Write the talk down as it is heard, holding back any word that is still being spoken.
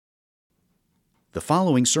The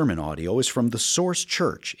following sermon audio is from The Source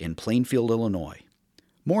Church in Plainfield, Illinois.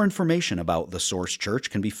 More information about The Source Church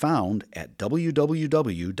can be found at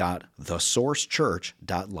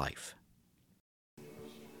www.thesourcechurch.life.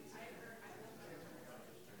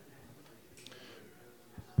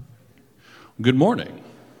 Good morning.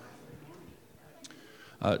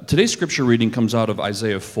 Today's scripture reading comes out of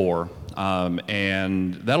Isaiah 4,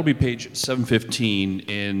 and that'll be page 715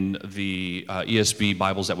 in the ESV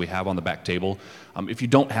Bibles that we have on the back table. If you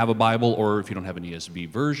don't have a Bible, or if you don't have an ESV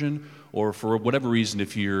version, or for whatever reason,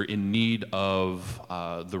 if you're in need of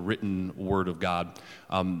the written Word of God,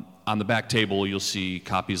 on the back table you'll see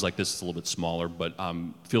copies like this. It's a little bit smaller, but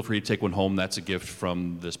feel free to take one home. That's a gift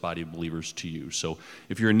from this body of believers to you. So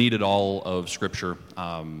if you're in need at all of Scripture,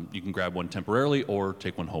 you can grab one temporarily or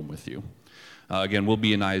take one home with you. Again, we'll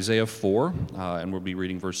be in Isaiah 4, and we'll be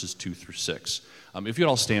reading verses 2 through 6. If you'd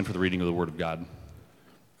all stand for the reading of the Word of God.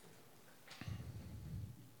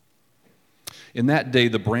 In that day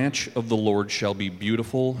the branch of the Lord shall be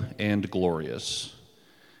beautiful and glorious,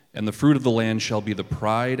 and the fruit of the land shall be the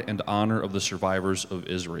pride and honor of the survivors of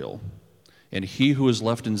Israel. And he who is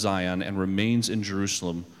left in Zion and remains in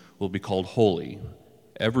Jerusalem will be called holy,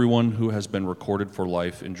 everyone who has been recorded for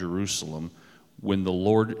life in Jerusalem, when the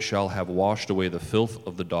Lord shall have washed away the filth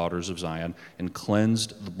of the daughters of Zion and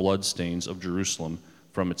cleansed the bloodstains of Jerusalem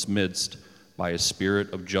from its midst by a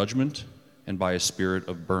spirit of judgment and by a spirit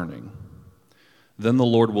of burning. Then the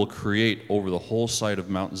Lord will create over the whole site of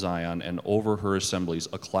Mount Zion and over her assemblies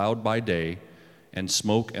a cloud by day and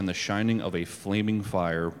smoke and the shining of a flaming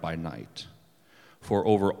fire by night. For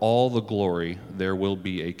over all the glory there will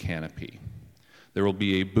be a canopy. There will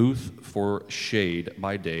be a booth for shade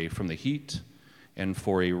by day from the heat, and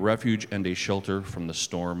for a refuge and a shelter from the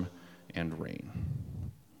storm and rain.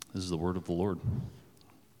 This is the word of the Lord.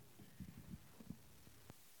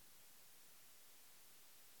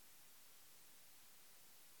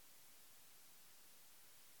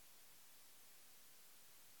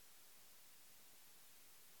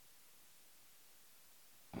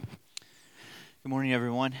 Good morning,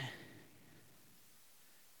 everyone.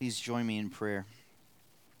 Please join me in prayer.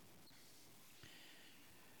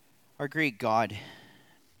 Our great God,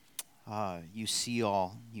 you see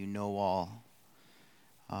all, you know all.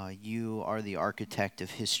 You are the architect of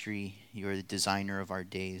history. You are the designer of our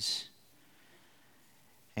days.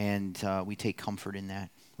 And we take comfort in that.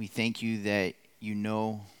 We thank you that you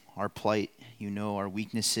know our plight, you know our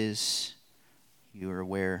weaknesses, you are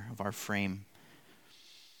aware of our frame,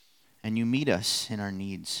 and you meet us in our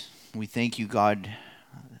needs. We thank you, God,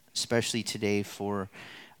 especially today for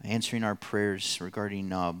answering our prayers regarding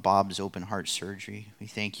Bob's open heart surgery. We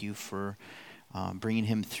thank you for bringing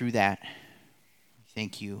him through that.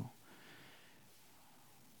 Thank you.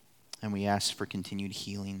 And we ask for continued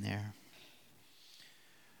healing there.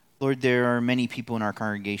 Lord, there are many people in our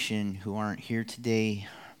congregation who aren't here today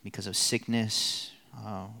because of sickness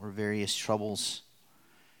or various troubles.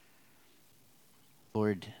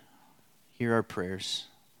 Lord, hear our prayers.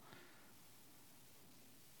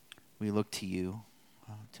 We look to you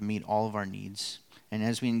to meet all of our needs. And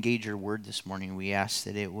as we engage your word this morning, we ask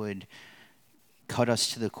that it would cut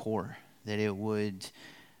us to the core, that it would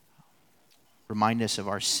remind us of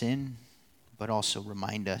our sin, but also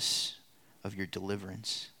remind us of your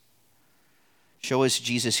deliverance. Show us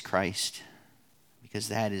Jesus Christ, because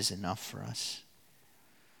that is enough for us.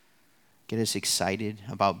 Get us excited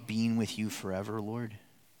about being with you forever, Lord.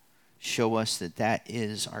 Show us that that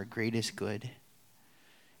is our greatest good,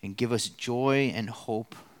 and give us joy and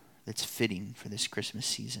hope that's fitting for this Christmas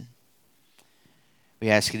season. We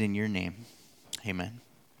ask it in your name. Amen.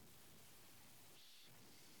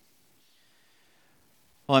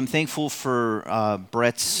 Well, I'm thankful for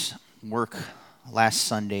Brett's work last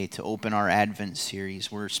Sunday to open our Advent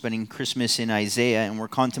series. We're spending Christmas in Isaiah, and we're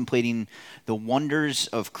contemplating the wonders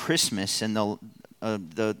of Christmas and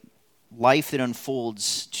the life that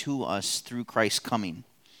unfolds to us through Christ's coming.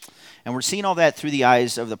 And we're seeing all that through the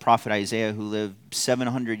eyes of the prophet Isaiah, who lived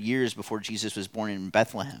 700 years before Jesus was born in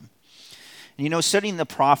Bethlehem. And you know, studying the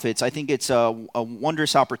prophets, I think it's a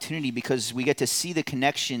wondrous opportunity because we get to see the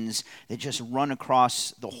connections that just run across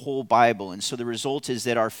the whole Bible. And so the result is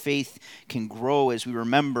that our faith can grow as we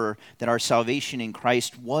remember that our salvation in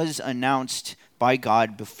Christ was announced by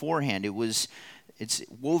God beforehand. It's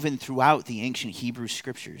woven throughout the ancient Hebrew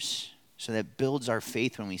scriptures. So that builds our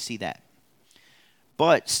faith when we see that.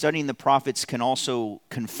 But studying the prophets can also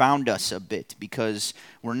confound us a bit because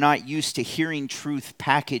we're not used to hearing truth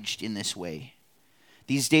packaged in this way.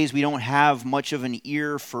 These days we don't have much of an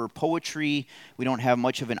ear for poetry. We don't have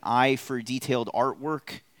much of an eye for detailed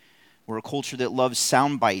artwork. We're a culture that loves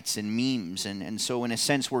sound bites and memes, and so in a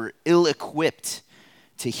sense we're ill-equipped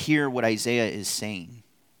to hear what Isaiah is saying.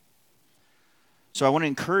 So I want to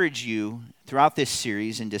encourage you throughout this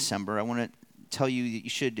series in December. I want to tell you that you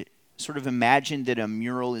should sort of imagine that a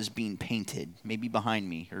mural is being painted, maybe behind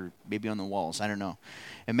me or maybe on the walls, I don't know.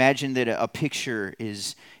 Imagine that a picture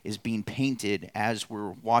is being painted as we're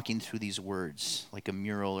walking through these words, like a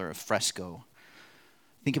mural or a fresco.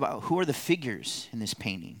 Think about who are the figures in this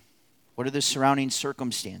painting? What are the surrounding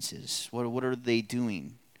circumstances? What are they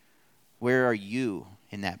doing? Where are you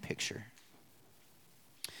in that picture?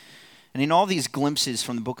 And in all these glimpses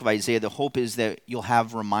from the book of Isaiah, the hope is that you'll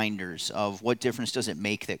have reminders of what difference does it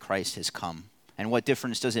make that Christ has come, and what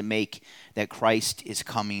difference does it make that Christ is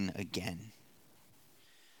coming again.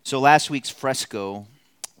 So last week's fresco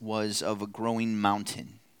was of a growing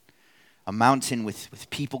mountain, a mountain with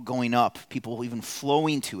people going up, people even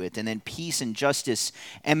flowing to it, and then peace and justice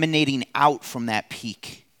emanating out from that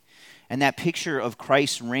peak. And that picture of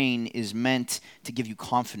Christ's reign is meant to give you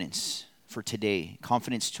confidence for today,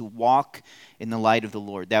 confidence to walk in the light of the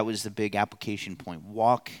Lord. That was the big application point.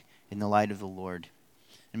 Walk in the light of the Lord.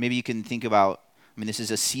 And maybe you can think about, this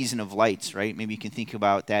is a season of lights, right? Maybe you can think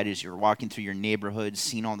about that as you're walking through your neighborhood,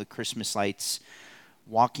 seeing all the Christmas lights,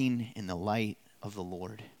 walking in the light of the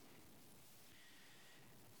Lord.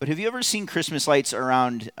 But have you ever seen Christmas lights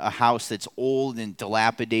around a house that's old and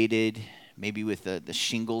dilapidated, maybe with the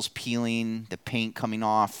shingles peeling, the paint coming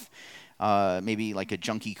off, maybe like a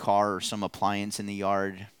junky car or some appliance in the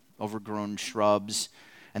yard, overgrown shrubs,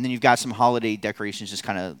 and then you've got some holiday decorations just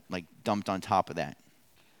kind of like dumped on top of that?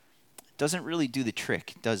 It doesn't really do the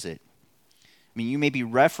trick, does it? You may be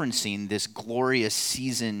referencing this glorious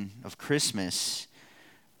season of Christmas,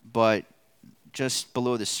 but just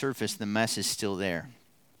below the surface, the mess is still there.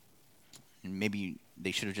 And maybe they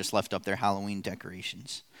should have just left up their Halloween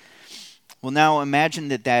decorations. Well, now imagine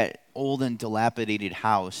that old and dilapidated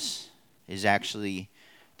house is actually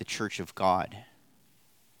the church of God.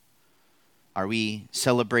 Are we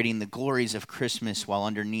celebrating the glories of Christmas while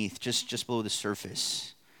underneath, just below the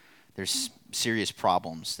surface, there's serious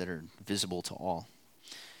problems that are visible to all?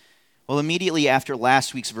 Well, immediately after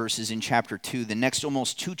last week's verses in chapter 2, the next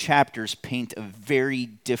almost 2 chapters paint a very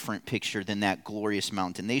different picture than that glorious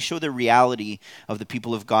mountain. They show the reality of the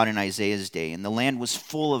people of God in Isaiah's day. And the land was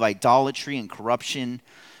full of idolatry and corruption.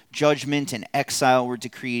 Judgment and exile were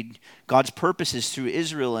decreed. God's purposes through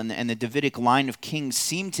Israel and the Davidic line of kings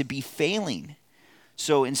seemed to be failing.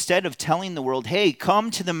 So instead of telling the world, hey,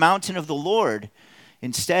 come to the mountain of the Lord,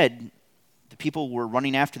 instead, the people were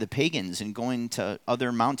running after the pagans and going to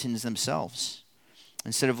other mountains themselves.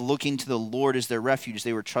 Instead of looking to the Lord as their refuge,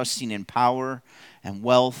 they were trusting in power and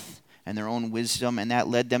wealth and their own wisdom, and that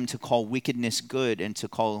led them to call wickedness good and to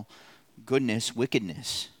call goodness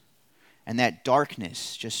wickedness. And that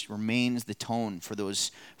darkness just remains the tone for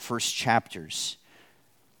those first chapters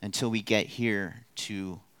until we get here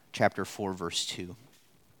to chapter 4, verse 2.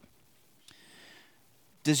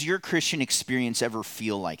 Does your Christian experience ever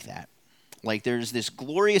feel like that? Like there's this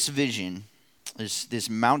glorious vision, this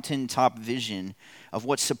mountaintop vision of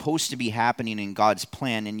what's supposed to be happening in God's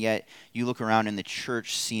plan, and yet you look around and the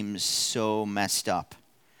church seems so messed up.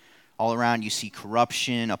 All around you see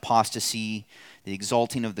corruption, apostasy, the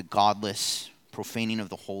exalting of the godless, profaning of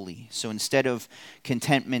the holy. So instead of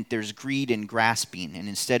contentment, there's greed and grasping. And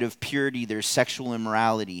instead of purity, there's sexual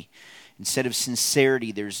immorality. Instead of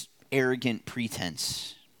sincerity, there's arrogant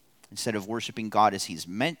pretense. Instead of worshiping God as he's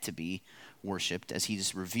meant to be worshipped, as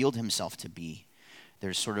he's revealed himself to be,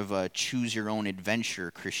 there's sort of a choose-your-own-adventure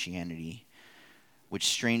Christianity, which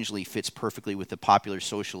strangely fits perfectly with the popular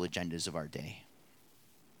social agendas of our day.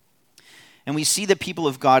 And we see the people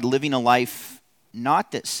of God living a life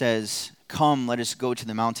not that says, come, let us go to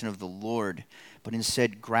the mountain of the Lord, but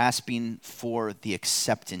instead grasping for the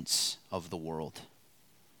acceptance of the world.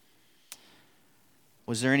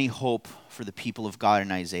 Was there any hope for the people of God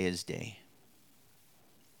in Isaiah's day?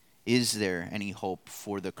 Is there any hope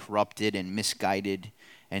for the corrupted and misguided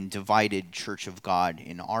and divided church of God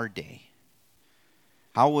in our day?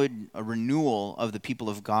 How would a renewal of the people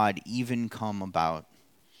of God even come about?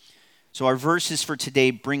 So our verses for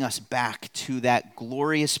today bring us back to that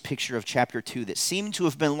glorious picture of chapter 2 that seemed to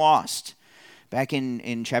have been lost. Back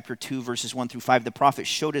in chapter 2, verses 1 through 5, the prophet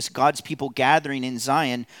showed us God's people gathering in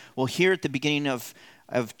Zion. Well, here at the beginning of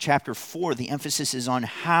chapter 4, the emphasis is on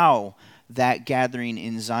how that gathering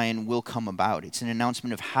in Zion will come about. It's an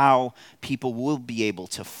announcement of how people will be able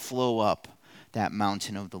to flow up that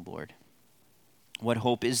mountain of the Lord. What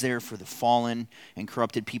hope is there for the fallen and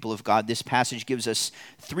corrupted people of God? This passage gives us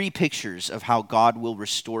 3 pictures of how God will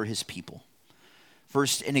restore his people.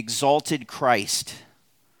 First, an exalted Christ.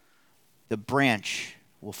 The branch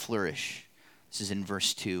will flourish. This is in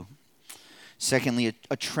verse 2. Secondly,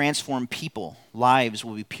 a transformed people. Lives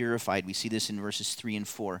will be purified. We see this in verses 3 and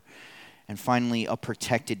 4. And finally, a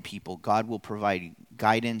protected people. God will provide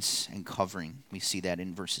guidance and covering. We see that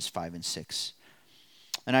in verses 5 and 6.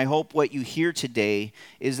 And I hope what you hear today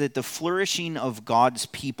is that the flourishing of God's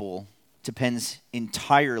people depends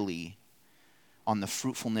entirely on the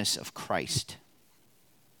fruitfulness of Christ.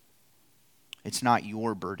 It's not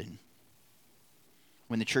your burden.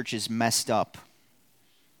 When the church is messed up,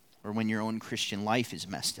 or when your own Christian life is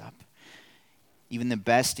messed up, even the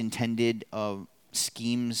best intended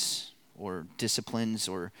schemes or disciplines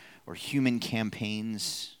or human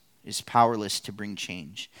campaigns is powerless to bring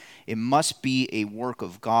change. It must be a work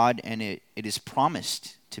of God, and it is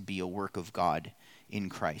promised to be a work of God in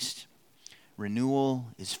Christ. Renewal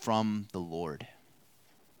is from the Lord.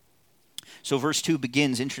 So verse 2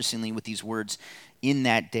 begins, interestingly, with these words, in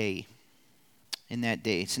that day. In that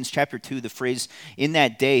day. Since chapter 2, the phrase, in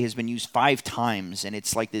that day, has been used 5 times, and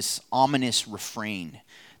it's like this ominous refrain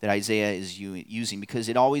that Isaiah is using, because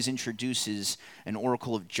it always introduces an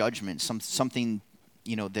oracle of judgment, something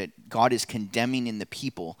that God is condemning in the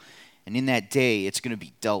people, and in that day, it's going to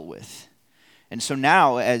be dealt with. And so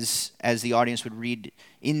now, as the audience would read,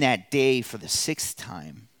 in that day for the 6th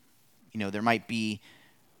time, there might be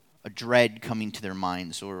a dread coming to their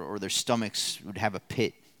minds, or their stomachs would have a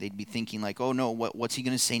pit. They'd be thinking like, oh no, what's he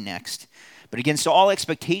going to say next? But against all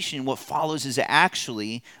expectation, what follows is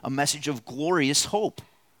actually a message of glorious hope.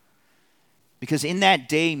 Because in that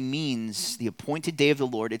day means the appointed day of the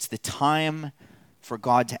Lord. It's the time for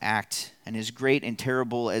God to act. And as great and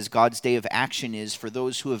terrible as God's day of action is for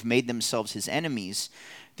those who have made themselves his enemies,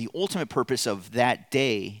 the ultimate purpose of that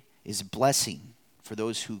day is blessing for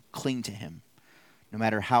those who cling to him, no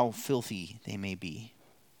matter how filthy they may be.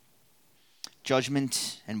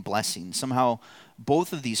 Judgment and blessing. Somehow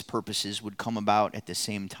both of these purposes would come about at the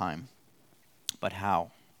same time. But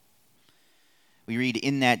how? We read,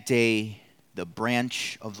 in that day, the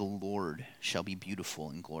branch of the Lord shall be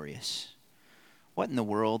beautiful and glorious. What in the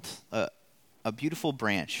world? A beautiful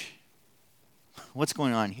branch. What's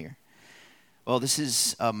going on here? Well, this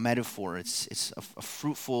is a metaphor. It's a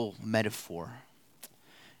fruitful metaphor.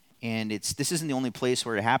 And this isn't the only place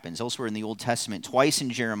where it happens. Elsewhere in the Old Testament, twice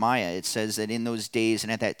in Jeremiah, it says that in those days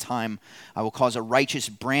and at that time, I will cause a righteous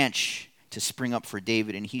branch to spring up for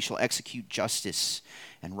David, and he shall execute justice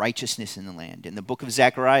and righteousness in the land. And the book of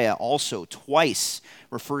Zechariah also twice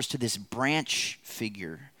refers to this branch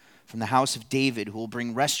figure from the house of David who will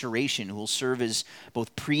bring restoration, who will serve as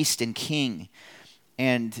both priest and king.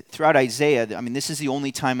 And throughout Isaiah, this is the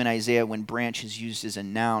only time in Isaiah when branch is used as a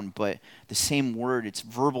noun, but the same word, its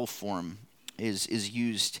verbal form, is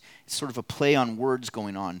used. It's sort of a play on words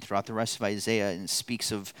going on throughout the rest of Isaiah, and it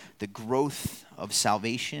speaks of the growth of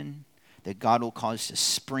salvation that God will cause to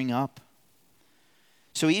spring up.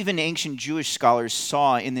 So even ancient Jewish scholars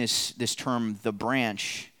saw in this term, the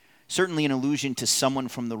branch, certainly an allusion to someone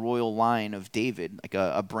from the royal line of David, like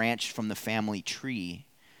a branch from the family tree.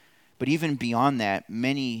 But even beyond that,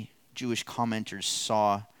 many Jewish commenters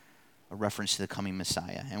saw a reference to the coming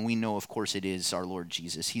Messiah. And we know, of course, it is our Lord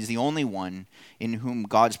Jesus. He's the only one in whom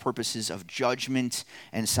God's purposes of judgment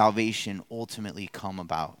and salvation ultimately come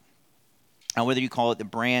about. Now, whether you call it the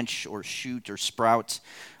branch or shoot or sprout,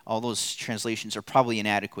 all those translations are probably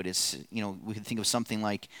inadequate. It's, we can think of something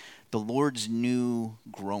like the Lord's new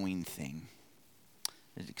growing thing.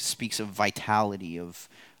 It speaks of vitality, of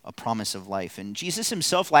a promise of life. And Jesus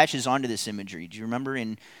himself latches onto this imagery. Do you remember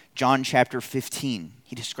in John chapter 15?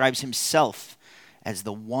 He describes himself as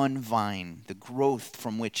the one vine, the growth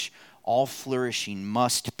from which all flourishing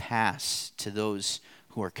must pass to those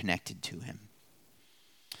who are connected to him.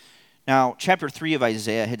 Now, chapter 3 of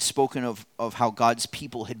Isaiah had spoken of how God's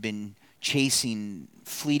people had been chasing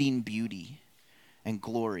fleeting beauty and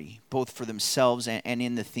glory, both for themselves and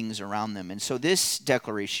in the things around them. And so this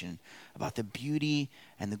declaration about the beauty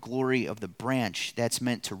and the glory of the branch, that's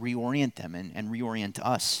meant to reorient them and reorient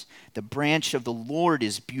us. The branch of the Lord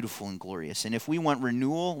is beautiful and glorious. And if we want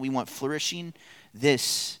renewal, we want flourishing,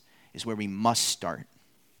 this is where we must start.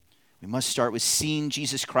 We must start with seeing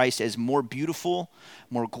Jesus Christ as more beautiful,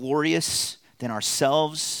 more glorious than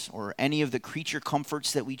ourselves or any of the creature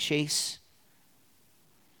comforts that we chase.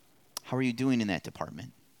 How are you doing in that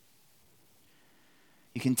department?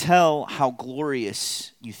 You can tell how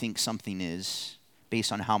glorious you think something is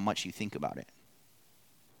based on how much you think about it.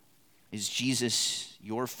 Is Jesus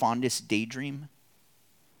your fondest daydream?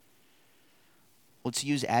 Let's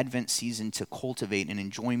use Advent season to cultivate an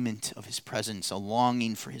enjoyment of his presence, a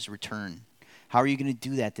longing for his return. How are you going to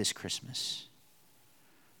do that this Christmas?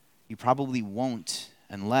 You probably won't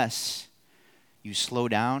unless you slow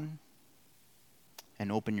down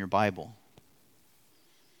and open your Bible.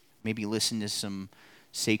 Maybe listen to some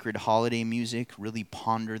sacred holiday music, really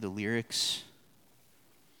ponder the lyrics.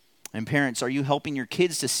 And parents, are you helping your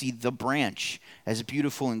kids to see the branch as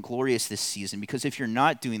beautiful and glorious this season? Because if you're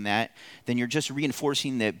not doing that, then you're just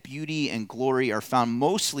reinforcing that beauty and glory are found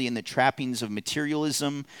mostly in the trappings of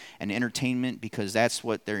materialism and entertainment, because that's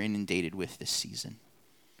what they're inundated with this season.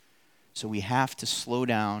 So we have to slow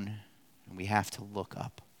down and we have to look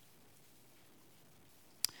up.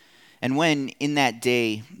 And when in that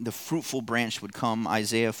day the fruitful branch would come,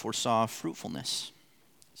 Isaiah foresaw fruitfulness.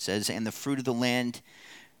 It says, and the fruit of the land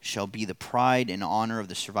shall be the pride and honor of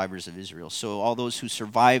the survivors of Israel. So all those who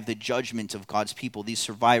survive the judgment of God's people, these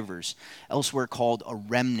survivors, elsewhere called a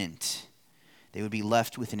remnant, they would be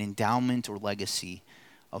left with an endowment or legacy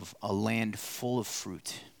of a land full of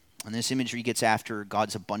fruit. And this imagery gets after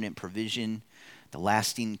God's abundant provision, the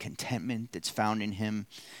lasting contentment that's found in him.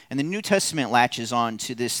 And the New Testament latches on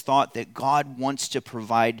to this thought that God wants to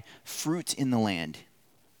provide fruit in the land.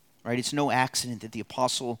 Right? It's no accident that the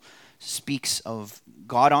apostle speaks of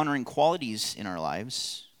God-honoring qualities in our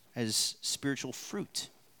lives as spiritual fruit.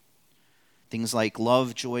 Things like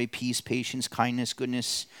love, joy, peace, patience, kindness,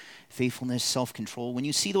 goodness, faithfulness, self-control. When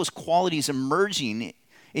you see those qualities emerging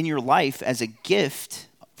in your life as a gift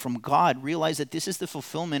from God, realize that this is the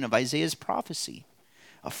fulfillment of Isaiah's prophecy,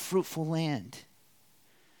 a fruitful land.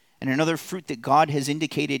 And another fruit that God has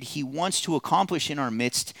indicated he wants to accomplish in our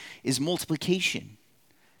midst is multiplication.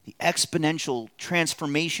 The exponential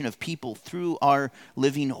transformation of people through our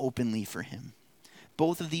living openly for him.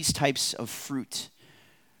 Both of these types of fruit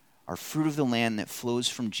are fruit of the land that flows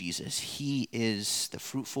from Jesus. He is the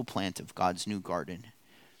fruitful plant of God's new garden.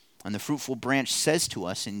 And the fruitful branch says to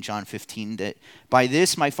us in John 15 that by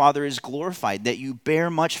this my Father is glorified, that you bear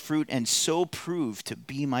much fruit and so prove to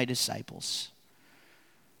be my disciples.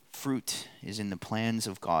 Fruit is in the plans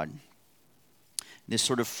of God. This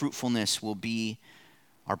sort of fruitfulness will be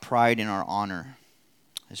our pride and our honor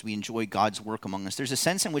as we enjoy God's work among us. There's a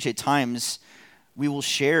sense in which at times we will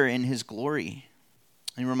share in his glory.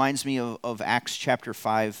 And it reminds me of Acts chapter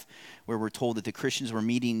 5, where we're told that the Christians were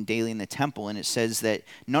meeting daily in the temple, and it says that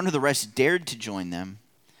none of the rest dared to join them,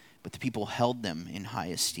 but the people held them in high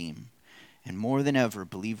esteem. And more than ever,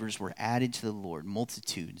 believers were added to the Lord,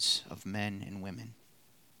 multitudes of men and women.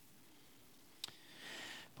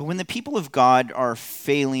 But when the people of God are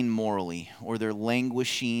failing morally, or they're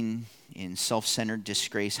languishing in self-centered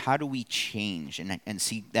disgrace, how do we change and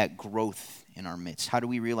see that growth in our midst? How do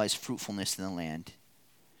we realize fruitfulness in the land?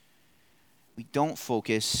 We don't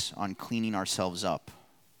focus on cleaning ourselves up,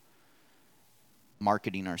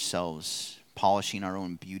 marketing ourselves, polishing our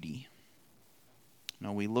own beauty.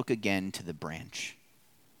 No, we look again to the branch.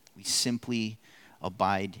 We simply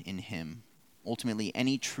abide in him. Ultimately,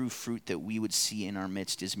 any true fruit that we would see in our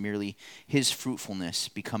midst is merely his fruitfulness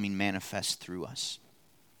becoming manifest through us.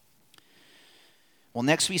 Well,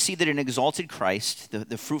 next we see that an exalted Christ,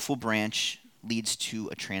 the fruitful branch, leads to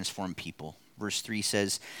a transformed people. Verse 3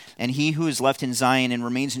 says, and he who is left in Zion and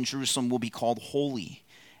remains in Jerusalem will be called holy,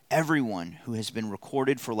 everyone who has been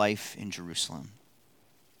recorded for life in Jerusalem.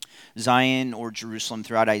 Zion, or Jerusalem,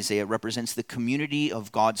 throughout Isaiah, represents the community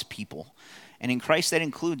of God's people. And in Christ, that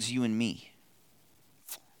includes you and me.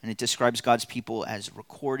 And it describes God's people as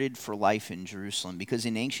recorded for life in Jerusalem, because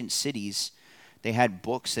in ancient cities, they had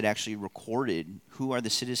books that actually recorded who are the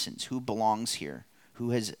citizens, who belongs here,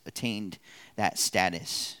 who has attained that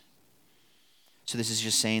status. So this is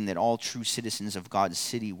just saying that all true citizens of God's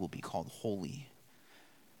city will be called holy.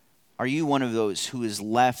 Are you one of those who is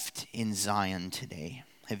left in Zion today?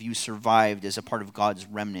 Have you survived as a part of God's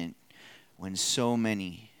remnant when so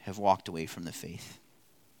many have walked away from the faith?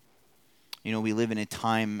 You know, we live in a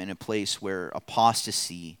time and a place where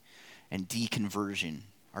apostasy and deconversion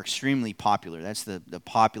are extremely popular. That's the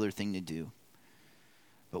popular thing to do.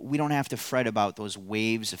 But we don't have to fret about those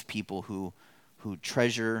waves of people who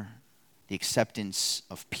treasure the acceptance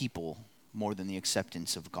of people more than the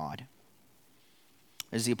acceptance of God.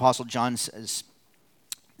 As the Apostle John says,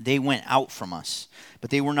 they went out from us, but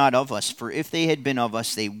they were not of us. For if they had been of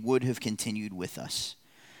us, they would have continued with us.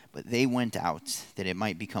 But they went out, that it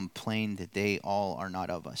might become plain that they all are not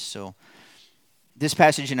of us. So this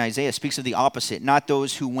passage in Isaiah speaks of the opposite. Not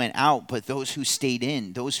those who went out, but those who stayed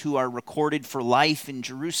in. Those who are recorded for life in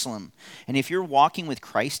Jerusalem. And if you're walking with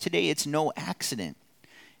Christ today, it's no accident.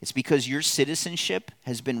 It's because your citizenship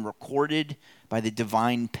has been recorded by the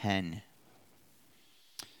divine pen.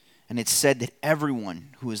 And it's said that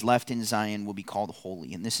everyone who is left in Zion will be called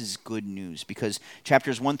holy. And this is good news because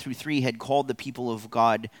chapters 1 through 3 had called the people of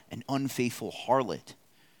God an unfaithful harlot.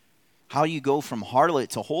 How do you go from harlot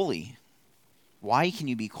to holy? Why can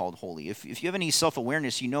you be called holy? If you have any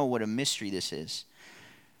self-awareness, you know what a mystery this is.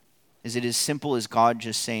 Is it as simple as God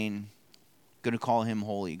just saying, going to call him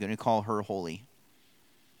holy, going to call her holy?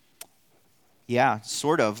 Yeah,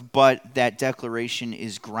 sort of, but that declaration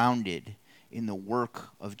is grounded in the work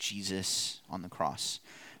of Jesus on the cross.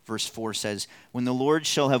 Verse 4 says, "When the Lord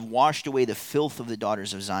shall have washed away the filth of the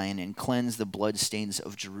daughters of Zion and cleansed the bloodstains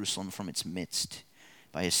of Jerusalem from its midst,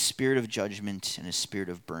 by a spirit of judgment and a spirit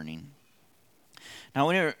of burning." Now,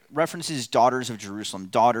 when it references daughters of Jerusalem,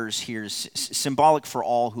 daughters here is symbolic for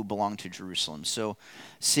all who belong to Jerusalem. So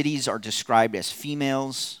cities are described as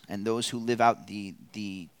females, and those who live out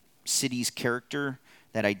the city's character,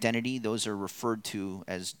 that identity, those are referred to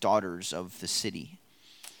as daughters of the city.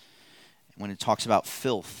 When it talks about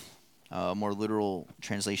filth, a more literal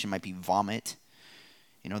translation might be vomit.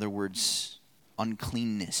 In other words,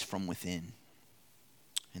 uncleanness from within.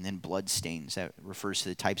 And then bloodstains, that refers to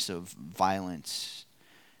the types of violence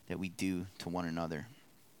that we do to one another.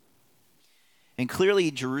 And clearly,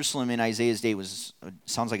 Jerusalem in Isaiah's day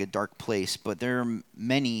sounds like a dark place, but there are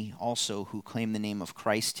many also who claim the name of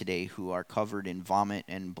Christ today who are covered in vomit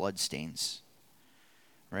and bloodstains,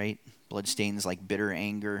 right? Bloodstains like bitter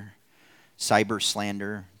anger, cyber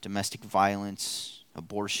slander, domestic violence,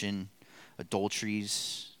 abortion,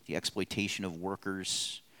 adulteries, the exploitation of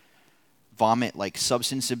workers, vomit like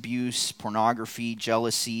substance abuse, pornography,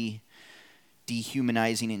 jealousy,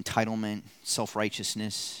 dehumanizing entitlement,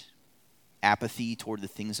 self-righteousness, apathy toward the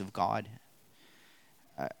things of God.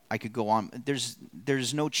 I could go on.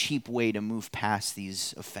 There's no cheap way to move past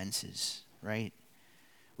these offenses, right?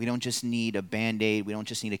 We don't just need a Band-Aid. We don't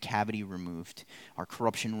just need a cavity removed. Our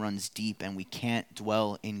corruption runs deep, and we can't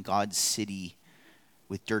dwell in God's city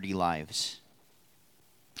with dirty lives.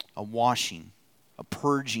 A washing, a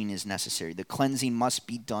purging is necessary. The cleansing must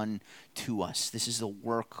be done to us. This is the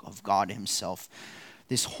work of God himself.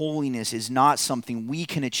 This holiness is not something we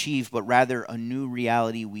can achieve, but rather a new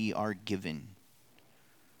reality we are given.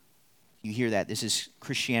 You hear that? This is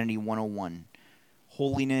Christianity 101.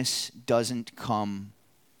 Holiness doesn't come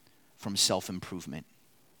from self-improvement.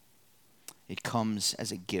 It comes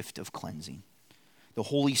as a gift of cleansing. The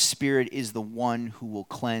Holy Spirit is the one who will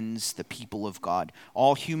cleanse the people of God.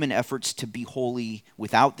 All human efforts to be holy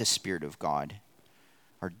without the Spirit of God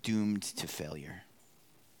are doomed to failure.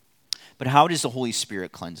 But how does the Holy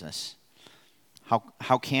Spirit cleanse us?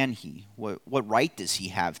 How can he? What right does he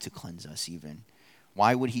have to cleanse us even?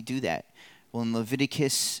 Why would he do that? Well, in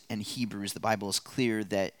Leviticus and Hebrews, the Bible is clear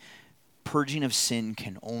that purging of sin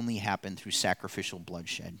can only happen through sacrificial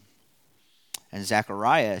bloodshed. And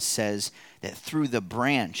Zechariah says that through the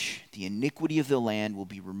branch, the iniquity of the land will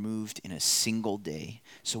be removed in a single day.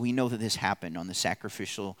 So we know that this happened on the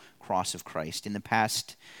sacrificial cross of Christ. In the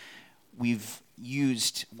past, we've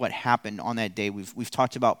used what happened on that day. We've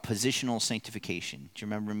talked about positional sanctification. Do you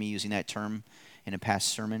remember me using that term in a past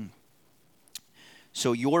sermon?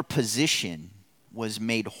 So your position was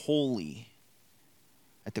made holy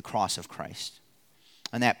at the cross of Christ.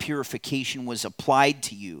 And that purification was applied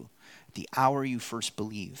to you the hour you first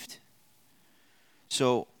believed.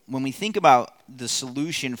 So when we think about the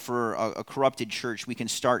solution for a corrupted church, we can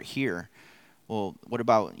start here. Well, what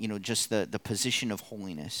about, just the position of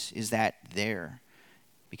holiness? Is that there?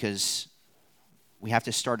 Because we have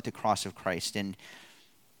to start at the cross of Christ. And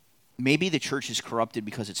maybe the church is corrupted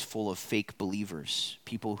because it's full of fake believers,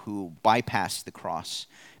 people who bypassed the cross,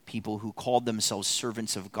 people who called themselves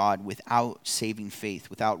servants of God without saving faith,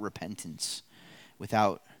 without repentance,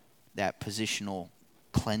 without that positional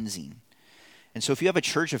cleansing. And so if you have a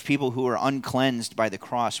church of people who are uncleansed by the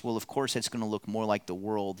cross, well, of course, it's going to look more like the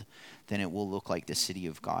world than it will look like the city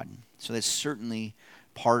of God. So that's certainly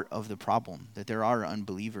part of the problem, that there are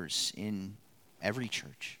unbelievers in every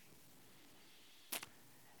church.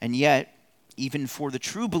 And yet, even for the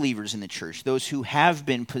true believers in the church, those who have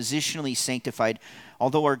been positionally sanctified,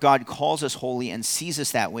 although our God calls us holy and sees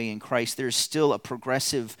us that way in Christ, there's still a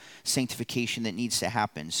progressive sanctification that needs to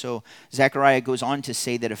happen. So Zechariah goes on to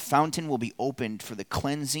say that a fountain will be opened for the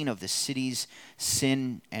cleansing of the city's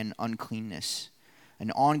sin and uncleanness,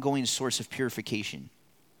 an ongoing source of purification.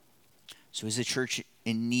 So is the church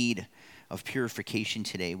in need of purification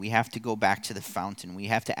today? We have to go back to the fountain. We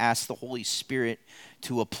have to ask the Holy Spirit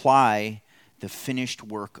to apply the finished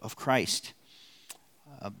work of Christ.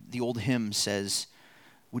 The old hymn says,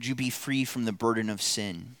 "Would you be free from the burden of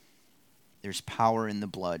sin? There's power in the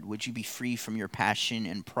blood. Would you be free from your passion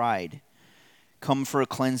and pride? come for a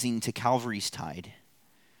cleansing to Calvary's tide?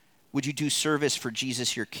 Would you do service for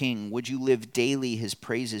Jesus your King? Would you live daily his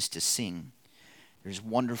praises to sing? There's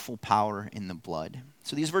wonderful power in the blood.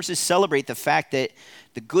 So these verses celebrate the fact that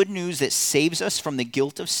the good news that saves us from the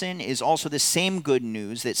guilt of sin is also the same good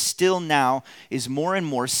news that still now is more and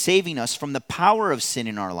more saving us from the power of sin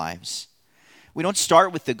in our lives. We don't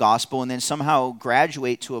start with the gospel and then somehow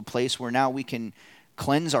graduate to a place where now we can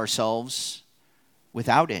cleanse ourselves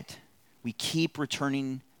without it. We keep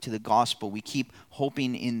returning to the gospel. We keep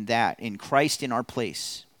hoping in that, in Christ in our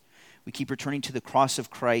place. We keep returning to the cross of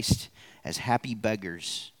Christ as happy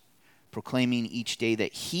beggars, proclaiming each day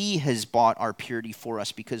that he has bought our purity for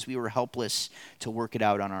us because we were helpless to work it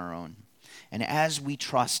out on our own. And as we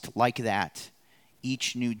trust like that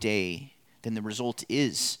each new day, then the result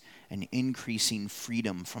is an increasing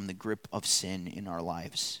freedom from the grip of sin in our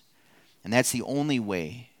lives. And that's the only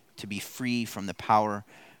way to be free from the power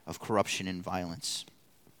of corruption and violence.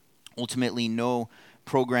 Ultimately, no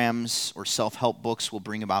programs or self-help books will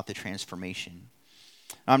bring about the transformation.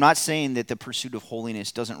 Now, I'm not saying that the pursuit of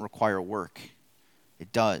holiness doesn't require work.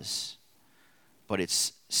 It does. But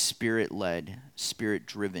it's spirit-led,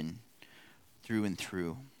 spirit-driven through and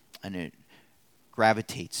through. And it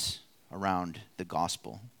gravitates around the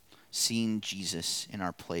gospel, seeing Jesus in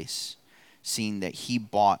our place, seeing that he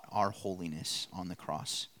bought our holiness on the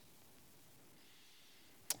cross.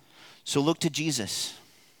 So look to Jesus.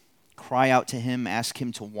 Cry out to him, ask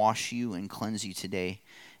him to wash you and cleanse you today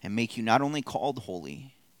and make you not only called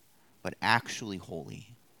holy, but actually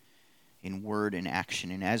holy in word and action.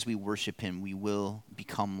 And as we worship him, we will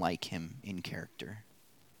become like him in character.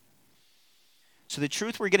 So the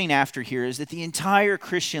truth we're getting after here is that the entire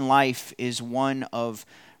Christian life is one of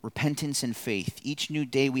repentance and faith. Each new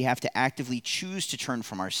day we have to actively choose to turn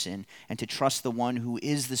from our sin and to trust the one who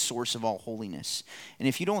is the source of all holiness. And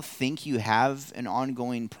if you don't think you have an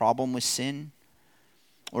ongoing problem with sin,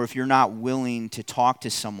 or if you're not willing to talk to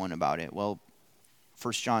someone about it, well,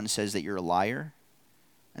 1 John says that you're a liar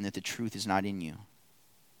and that the truth is not in you.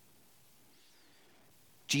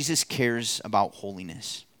 Jesus cares about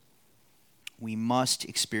holiness. We must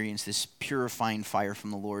experience this purifying fire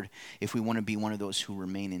from the Lord if we want to be one of those who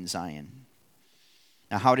remain in Zion.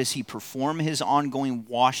 Now, how does he perform his ongoing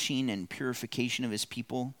washing and purification of his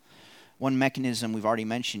people? One mechanism we've already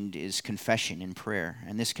mentioned is confession and prayer.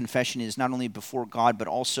 And this confession is not only before God, but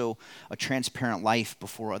also a transparent life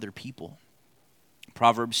before other people.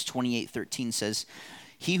 Proverbs 28:13 says,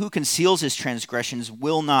 "He who conceals his transgressions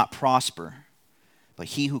will not prosper, but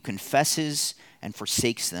he who confesses and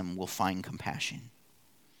forsakes them will find compassion."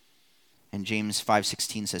 And James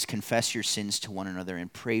 5:16 says, "Confess your sins to one another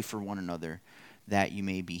and pray for one another that you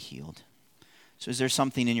may be healed." So is there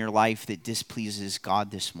something in your life that displeases God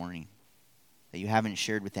this morning that you haven't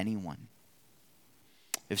shared with anyone?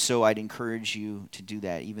 If so, I'd encourage you to do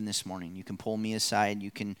that even this morning. You can pull me aside.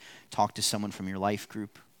 You can talk to someone from your life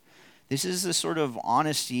group. This is the sort of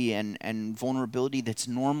honesty and vulnerability that's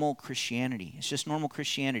normal Christianity. It's just normal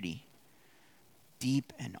Christianity.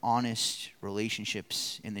 Deep and honest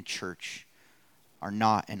relationships in the church are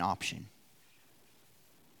not an option.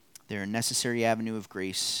 They're a necessary avenue of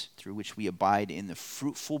grace through which we abide in the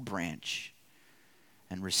fruitful branch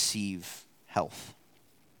and receive health.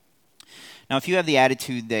 Now, if you have the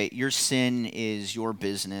attitude that your sin is your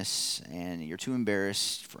business and you're too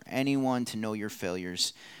embarrassed for anyone to know your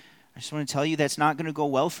failures, I just want to tell you that's not going to go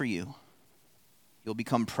well for you. You'll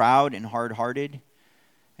become proud and hard-hearted,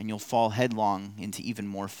 and you'll fall headlong into even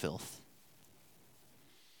more filth.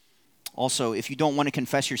 Also, if you don't want to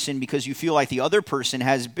confess your sin because you feel like the other person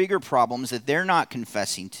has bigger problems that they're not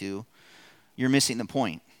confessing to, you're missing the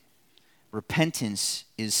point. Repentance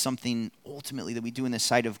is something ultimately that we do in the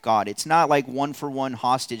sight of God. It's not like one-for-one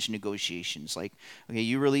hostage negotiations. Like, okay,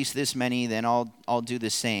 you release this many, then I'll do the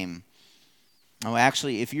same. No,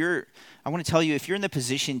 actually, I want to tell you, if you're in the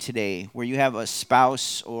position today where you have a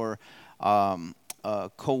spouse or a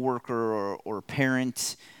coworker or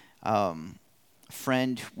parent,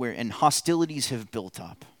 friend, and hostilities have built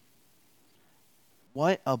up,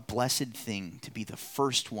 what a blessed thing to be the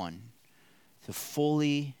first one to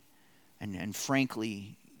fully and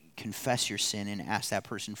frankly confess your sin and ask that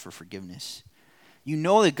person for forgiveness. You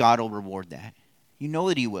know that God will reward that. You know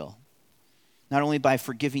that he will. Not only by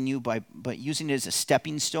forgiving you, but using it as a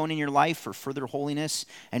stepping stone in your life for further holiness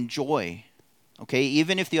and joy. Okay,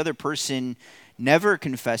 even if the other person never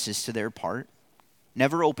confesses to their part,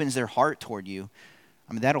 never opens their heart toward you,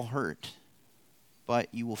 I mean, that'll hurt, but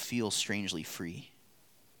you will feel strangely free.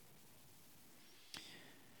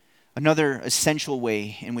 Another essential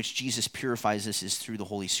way in which Jesus purifies us is through the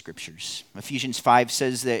Holy Scriptures. Ephesians 5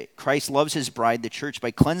 says that Christ loves his bride, the church,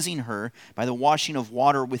 by cleansing her by the washing of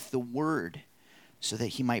water with the word, so that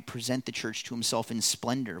he might present the church to himself in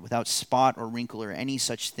splendor, without spot or wrinkle or any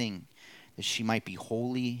such thing, that she might be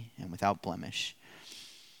holy and without blemish.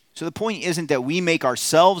 So the point isn't that we make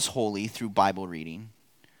ourselves holy through Bible reading,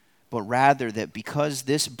 but rather that because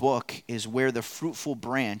this book is where the fruitful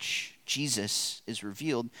branch, Jesus, is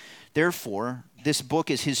revealed, therefore, this book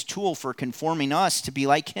is his tool for conforming us to be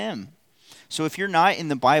like him. So if you're not in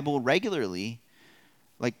the Bible regularly,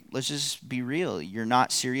 let's just be real, you're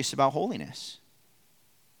not serious about holiness.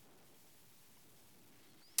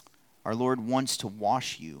 Our Lord wants to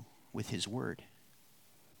wash you with his word.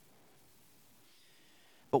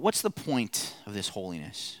 But what's the point of this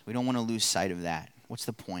holiness? We don't want to lose sight of that. What's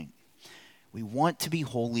the point? We want to be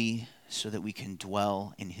holy so that we can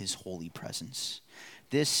dwell in his holy presence.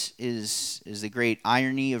 This is the great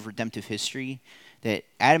irony of redemptive history, that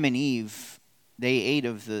Adam and Eve, they ate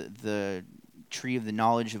of the tree of the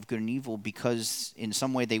knowledge of good and evil because in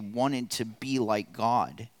some way they wanted to be like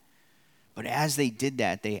God. But as they did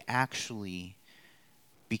that, they actually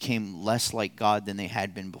became less like God than they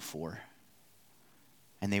had been before.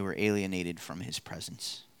 And they were alienated from his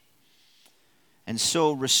presence. And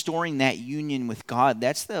so restoring that union with God,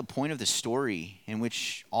 that's the point of the story in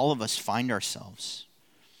which all of us find ourselves.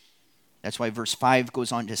 That's why verse 5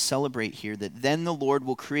 goes on to celebrate here that then the Lord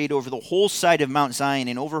will create over the whole side of Mount Zion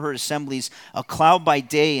and over her assemblies a cloud by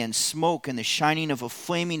day and smoke and the shining of a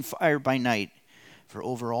flaming fire by night. For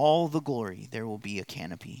over all the glory there will be a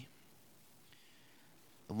canopy.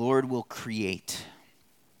 The Lord will create.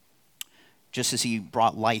 Just as he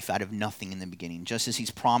brought life out of nothing in the beginning, just as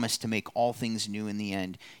he's promised to make all things new in the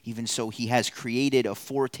end, even so he has created a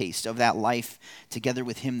foretaste of that life together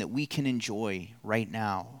with him that we can enjoy right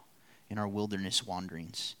now in our wilderness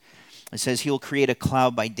wanderings. It says he'll create a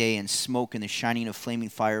cloud by day and smoke and the shining of flaming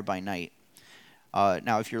fire by night.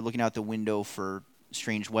 Now, if you're looking out the window for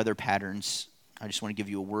strange weather patterns, I just want to give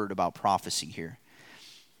you a word about prophecy here.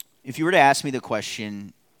 If you were to ask me the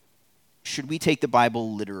question, should we take the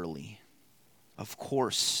Bible literally? Of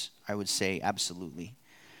course, I would say absolutely.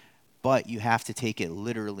 But you have to take it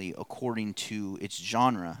literally according to its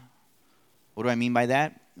genre. What do I mean by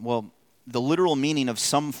that? Well, the literal meaning of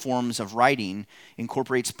some forms of writing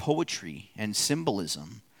incorporates poetry and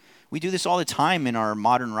symbolism. We do this all the time in our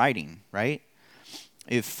modern writing, right?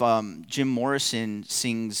 If Jim Morrison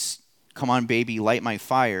sings, "Come on, baby, light my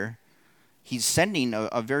fire," he's sending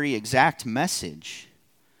a very exact message,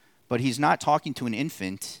 but he's not talking to an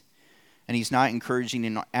infant. And he's not encouraging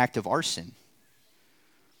an act of arson.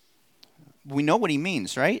 We know what he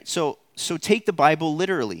means, right? So take the Bible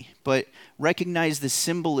literally, but recognize the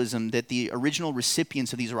symbolism that the original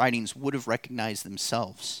recipients of these writings would have recognized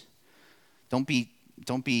themselves. Don't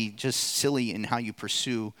be just silly in how you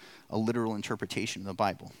pursue a literal interpretation of the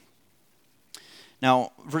Bible.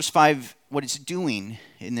 Now, verse 5, what it's doing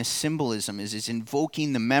in this symbolism is it's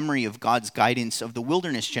invoking the memory of God's guidance of the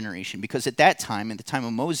wilderness generation. Because at that time, at the time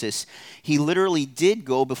of Moses, he literally did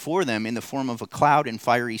go before them in the form of a cloud and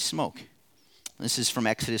fiery smoke. This is from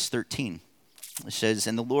Exodus 13. It says,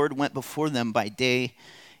 "And the Lord went before them by day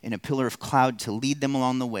in a pillar of cloud to lead them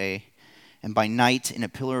along the way, and by night in a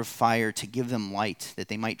pillar of fire to give them light, that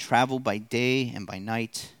they might travel by day and by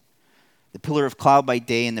night. The pillar of cloud by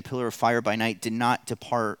day and the pillar of fire by night did not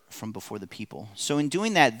depart from before the people." So in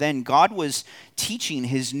doing that, then God was teaching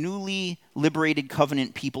his newly liberated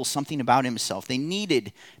covenant people something about himself. They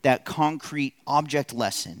needed that concrete object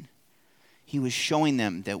lesson. He was showing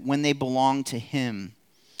them that when they belong to him,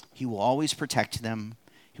 he will always protect them.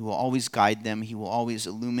 He will always guide them. He will always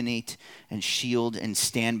illuminate and shield and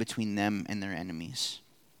stand between them and their enemies.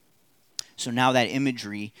 So now that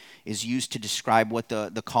imagery is used to describe what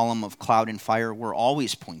the column of cloud and fire were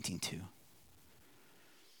always pointing to.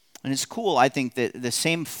 And it's cool, I think, that the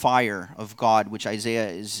same fire of God, which Isaiah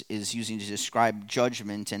is using to describe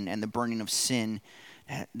judgment and the burning of sin,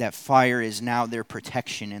 that fire is now their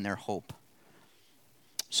protection and their hope.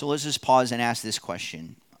 So let's just pause and ask this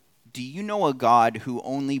question. Do you know a God who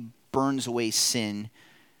only burns away sin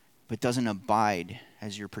but doesn't abide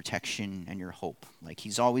as your protection and your hope? Like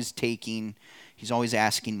he's always taking, he's always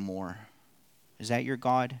asking more. Is that your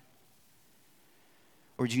God?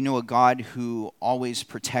 Or do you know a God who always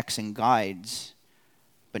protects and guides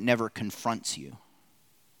but never confronts you?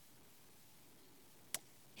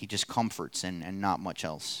 He just comforts and not much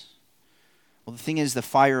else. Well, the thing is, the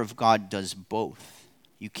fire of God does both.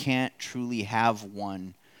 You can't truly have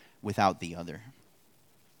one without the other.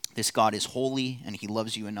 This God is holy, and he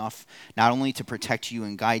loves you enough not only to protect you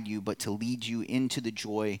and guide you, but to lead you into the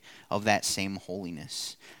joy of that same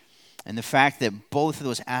holiness. And the fact that both of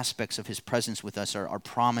those aspects of his presence with us are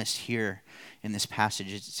promised here in this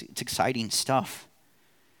passage, it's exciting stuff.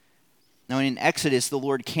 Now in Exodus, the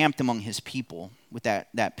Lord camped among his people with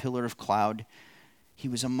that pillar of cloud. He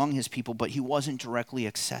was among his people, but he wasn't directly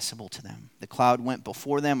accessible to them. The cloud went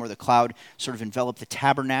before them, or the cloud sort of enveloped the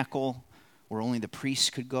tabernacle where only the priests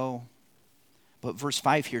could go. But verse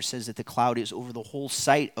 5 here says that the cloud is over the whole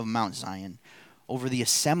site of Mount Zion, over the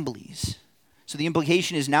assemblies. So the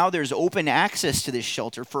implication is now there's open access to this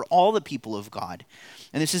shelter for all the people of God.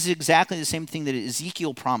 And this is exactly the same thing that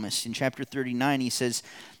Ezekiel promised in chapter 39. He says,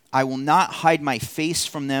 I will not hide my face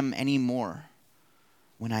from them anymore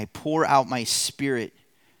when I pour out my spirit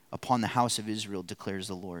upon the house of Israel, declares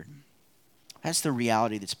the Lord. That's the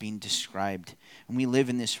reality that's being described. And we live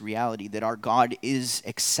in this reality that our God is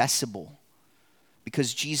accessible.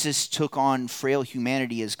 Because Jesus took on frail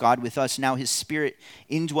humanity as God with us, now his spirit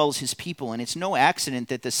indwells his people. And it's no accident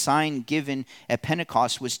that the sign given at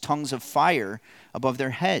Pentecost was tongues of fire above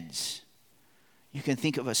their heads. You can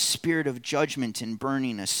think of a spirit of judgment and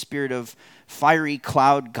burning, a spirit of fiery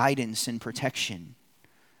cloud guidance and protection.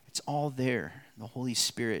 It's all there, the Holy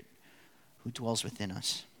Spirit who dwells within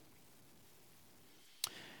us.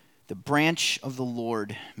 The branch of the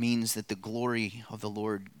Lord means that the glory of the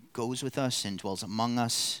Lord goes with us and dwells among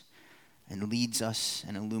us and leads us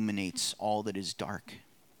and illuminates all that is dark.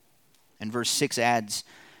 And verse 6 adds,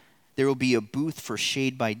 there will be a booth for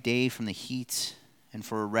shade by day from the heat and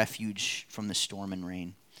for a refuge from the storm and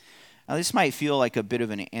rain. Now this might feel like a bit of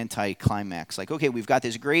an anticlimax. Like, okay, we've got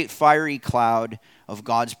this great fiery cloud of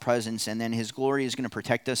God's presence, and then his glory is going to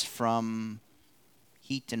protect us from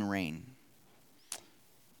heat and rain.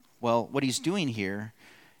 Well, what he's doing here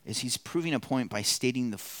is he's proving a point by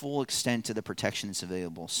stating the full extent of the protection that's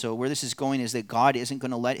available. So where this is going is that God isn't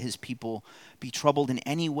going to let his people be troubled in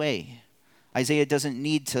any way. Isaiah doesn't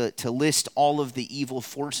need to list all of the evil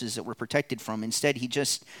forces that we're protected from. Instead, he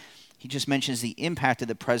just mentions the impact of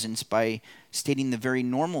the presence by stating the very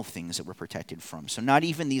normal things that we're protected from. So not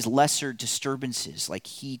even these lesser disturbances like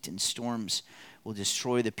heat and storms will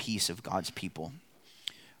destroy the peace of God's people.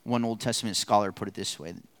 One Old Testament scholar put it this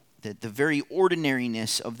way, that the very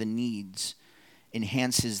ordinariness of the needs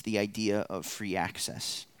enhances the idea of free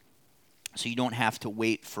access. So you don't have to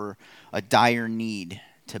wait for a dire need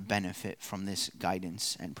to benefit from this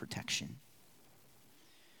guidance and protection.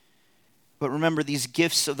 But remember, these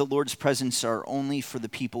gifts of the Lord's presence are only for the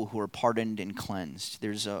people who are pardoned and cleansed.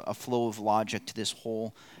 There's a flow of logic to this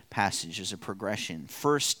whole passage. There's a progression.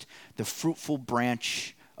 First, the fruitful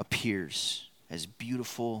branch appears as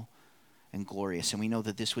beautiful and glorious. And we know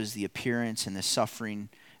that this was the appearance and the suffering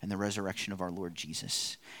and the resurrection of our Lord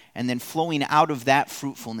Jesus. And then flowing out of that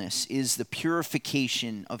fruitfulness is the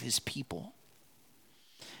purification of his people.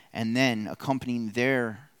 And then accompanying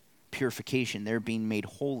their purification, their being made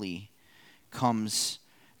holy, comes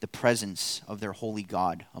the presence of their holy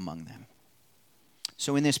God among them.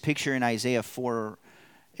 So in this picture in Isaiah 4,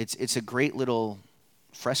 it's a great little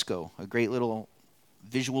fresco, a great little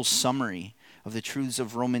visual summary of the truths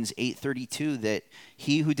of Romans 8:32, that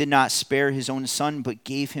he who did not spare his own son but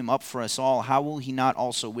gave him up for us all, how will he not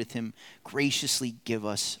also with him graciously give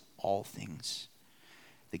us all things?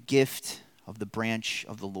 The gift of the branch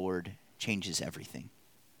of the Lord changes everything.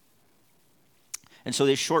 And so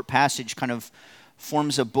this short passage kind of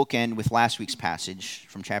forms a bookend with last week's passage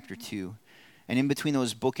from chapter 2. And in between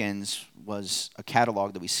those bookends was a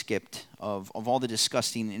catalog that we skipped of all the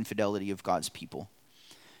disgusting infidelity of God's people.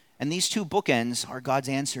 And these two bookends are God's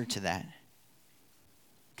answer to that.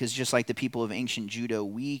 Because just like the people of ancient Judah,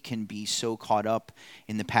 we can be so caught up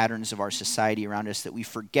in the patterns of our society around us that we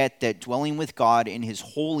forget that dwelling with God in his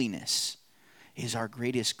holiness is our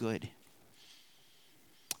greatest good.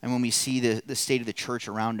 And when we see the state of the church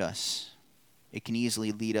around us, it can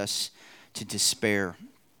easily lead us to despair.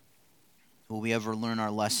 Will we ever learn our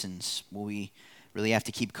lessons? Will we really have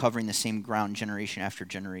to keep covering the same ground generation after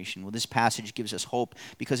generation? Well, this passage gives us hope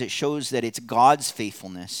because it shows that it's God's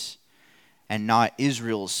faithfulness and not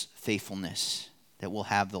Israel's faithfulness that will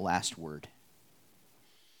have the last word.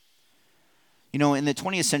 You know, in the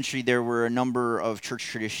 20th century, there were a number of church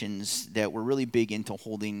traditions that were really big into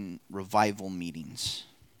holding revival meetings.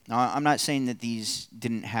 Now, I'm not saying that these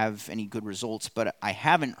didn't have any good results, but I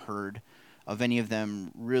haven't heard of any of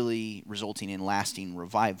them really resulting in lasting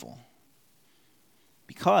revival.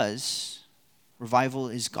 Because revival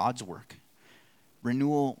is God's work.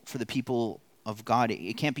 Renewal for the people of God,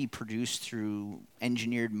 it can't be produced through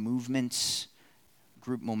engineered movements,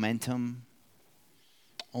 group momentum.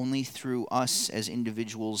 only through us as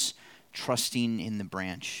individuals trusting in the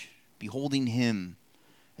branch, beholding him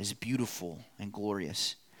as beautiful and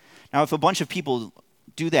glorious. Now, if a bunch of people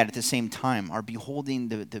do that at the same time, are beholding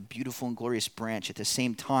the beautiful and glorious branch at the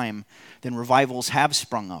same time, then revivals have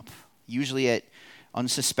sprung up, usually at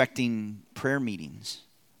unsuspecting prayer meetings.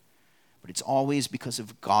 But it's always because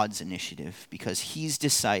of God's initiative, because he's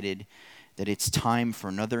decided that it's time for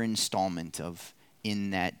another installment of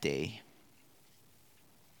In That Day.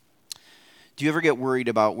 Do you ever get worried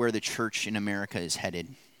about where the church in America is headed?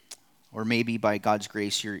 Or maybe by God's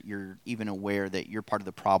grace, you're even aware that you're part of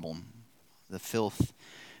the problem, the filth,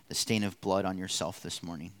 the stain of blood on yourself this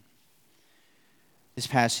morning. This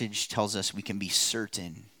passage tells us we can be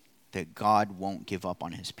certain that God won't give up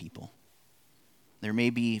on his people. There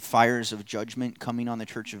may be fires of judgment coming on the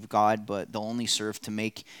church of God, but they'll only serve to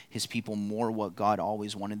make his people more what God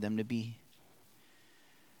always wanted them to be.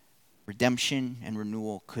 Redemption and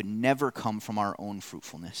renewal could never come from our own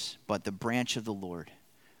fruitfulness, but the branch of the Lord,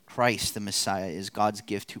 Christ the Messiah, is God's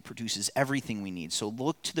gift who produces everything we need. So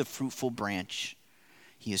look to the fruitful branch.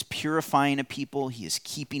 He is purifying a people. He is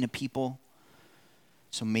keeping a people.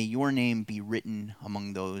 So may your name be written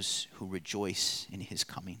among those who rejoice in his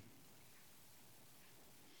coming.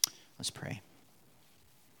 Let's pray.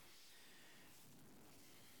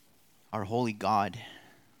 Our holy God,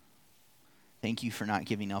 thank you for not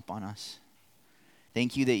giving up on us.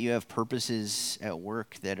 Thank you that you have purposes at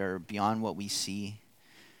work that are beyond what we see,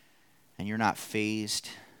 and you're not fazed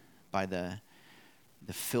by the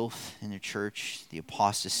filth in the church, the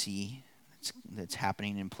apostasy that's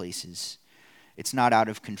happening in places. It's not out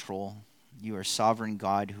of control. You are sovereign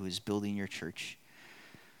God who is building your church.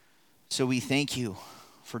 So we thank you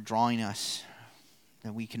for drawing us,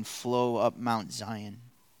 that we can flow up Mount Zion.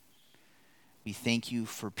 We thank you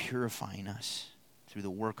for purifying us through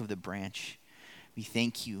the work of the branch. We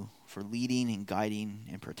thank you for leading and guiding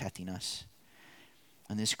and protecting us.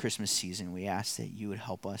 On this Christmas season, we ask that you would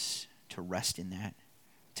help us to rest in that,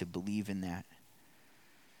 to believe in that,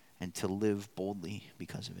 and to live boldly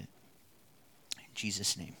because of it. In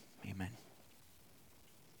Jesus' name, amen.